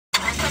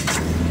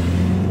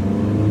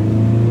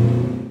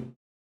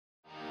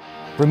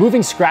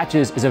Removing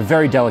scratches is a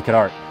very delicate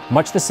art,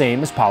 much the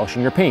same as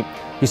polishing your paint.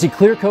 You see,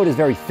 clear coat is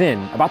very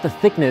thin, about the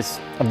thickness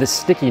of this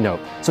sticky note,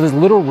 so there's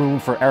little room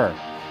for error.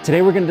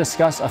 Today we're going to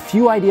discuss a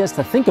few ideas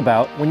to think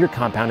about when you're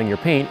compounding your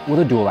paint with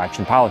a dual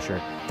action polisher.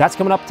 That's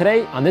coming up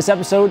today on this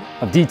episode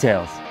of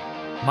Details.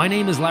 My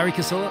name is Larry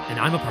Kosilla, and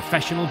I'm a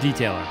professional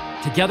detailer.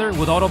 Together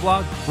with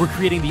Autoblog, we're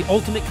creating the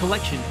ultimate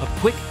collection of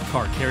quick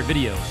car care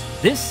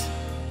videos. This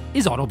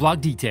is Autoblog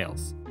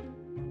Details.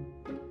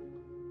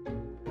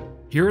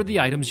 Here are the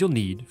items you'll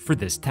need for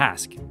this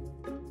task.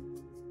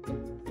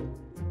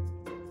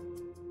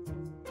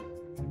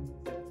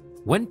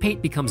 When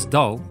paint becomes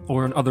dull,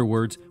 or in other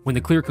words, when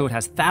the clear coat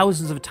has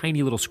thousands of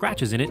tiny little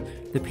scratches in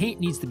it, the paint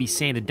needs to be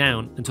sanded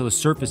down until the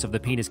surface of the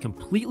paint is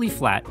completely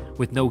flat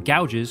with no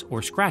gouges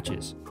or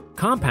scratches.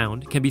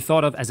 Compound can be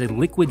thought of as a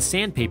liquid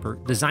sandpaper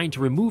designed to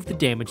remove the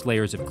damaged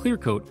layers of clear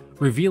coat,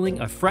 revealing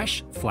a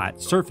fresh,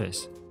 flat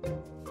surface.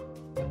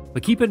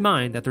 But keep in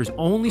mind that there's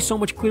only so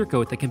much clear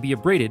coat that can be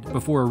abraded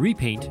before a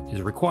repaint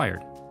is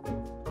required.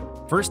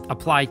 First,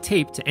 apply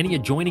tape to any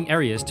adjoining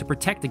areas to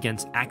protect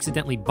against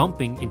accidentally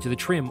bumping into the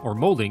trim or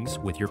moldings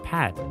with your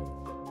pad.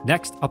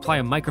 Next, apply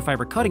a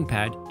microfiber cutting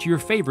pad to your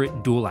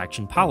favorite dual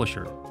action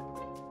polisher.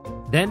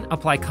 Then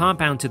apply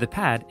compound to the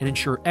pad and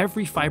ensure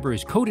every fiber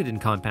is coated in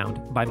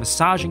compound by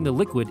massaging the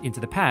liquid into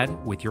the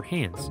pad with your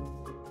hands.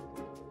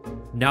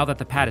 Now that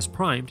the pad is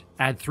primed,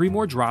 add 3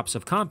 more drops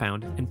of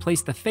compound and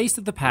place the face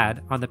of the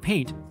pad on the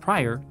paint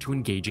prior to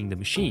engaging the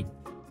machine.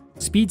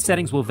 Speed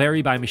settings will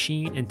vary by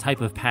machine and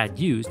type of pad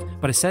used,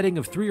 but a setting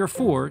of 3 or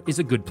 4 is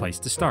a good place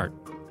to start.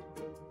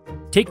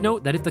 Take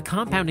note that if the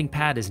compounding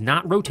pad is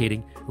not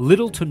rotating,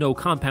 little to no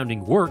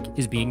compounding work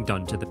is being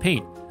done to the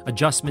paint.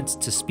 Adjustments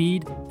to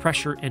speed,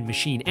 pressure, and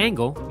machine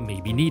angle may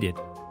be needed.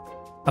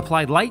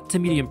 Apply light to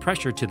medium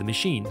pressure to the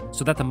machine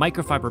so that the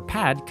microfiber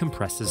pad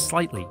compresses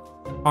slightly.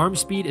 Arm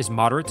speed is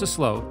moderate to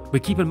slow,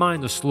 but keep in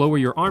mind the slower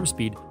your arm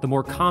speed, the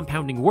more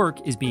compounding work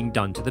is being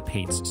done to the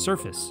paint's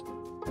surface.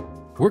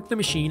 Work the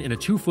machine in a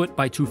 2 foot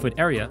by 2 foot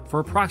area for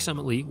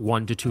approximately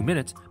 1 to 2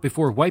 minutes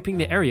before wiping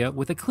the area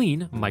with a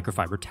clean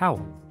microfiber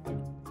towel.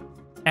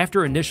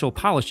 After initial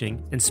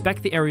polishing,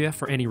 inspect the area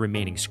for any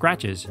remaining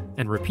scratches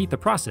and repeat the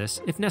process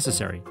if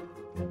necessary.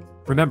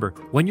 Remember,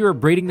 when you're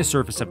abrading the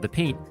surface of the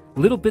paint,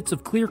 little bits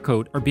of clear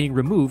coat are being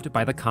removed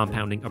by the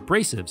compounding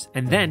abrasives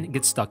and then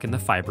get stuck in the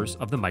fibers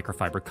of the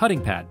microfiber cutting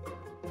pad.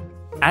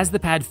 As the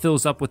pad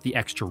fills up with the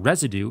extra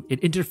residue, it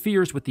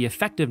interferes with the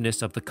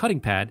effectiveness of the cutting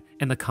pad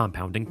and the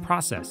compounding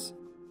process.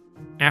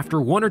 After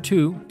 1 or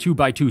 2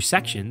 2x2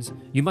 sections,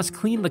 you must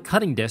clean the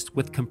cutting disc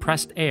with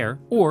compressed air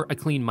or a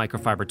clean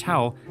microfiber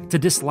towel to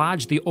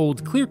dislodge the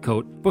old clear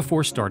coat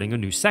before starting a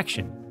new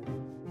section.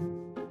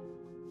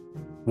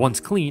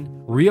 Once clean,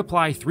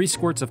 reapply 3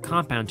 squirts of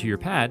compound to your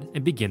pad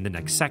and begin the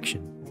next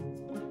section.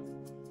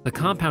 The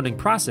compounding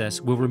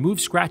process will remove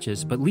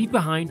scratches but leave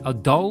behind a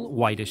dull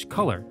whitish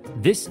color.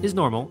 This is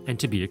normal and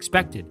to be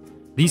expected.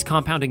 These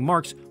compounding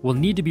marks will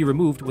need to be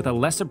removed with a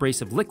less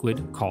abrasive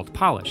liquid called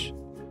polish.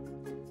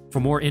 For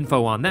more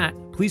info on that,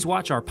 please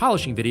watch our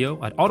polishing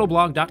video at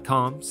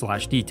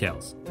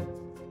autoblog.com/details.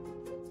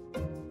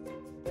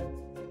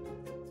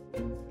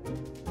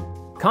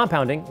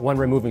 Compounding, when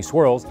removing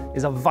swirls,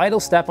 is a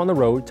vital step on the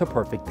road to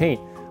perfect paint,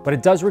 but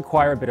it does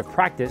require a bit of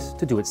practice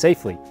to do it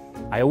safely.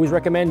 I always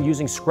recommend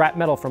using scrap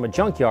metal from a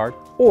junkyard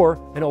or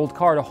an old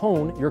car to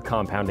hone your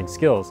compounding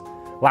skills.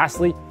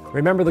 Lastly,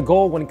 remember the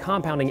goal when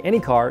compounding any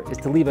car is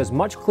to leave as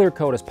much clear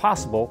coat as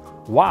possible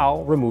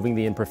while removing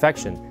the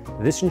imperfection.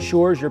 This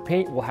ensures your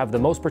paint will have the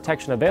most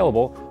protection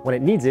available when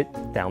it needs it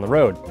down the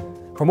road.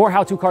 For more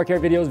how-to car care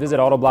videos, visit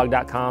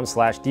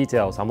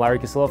autoblog.com/details. I'm Larry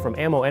Kosilla from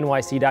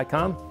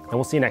ammonyc.com, and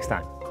we'll see you next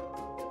time.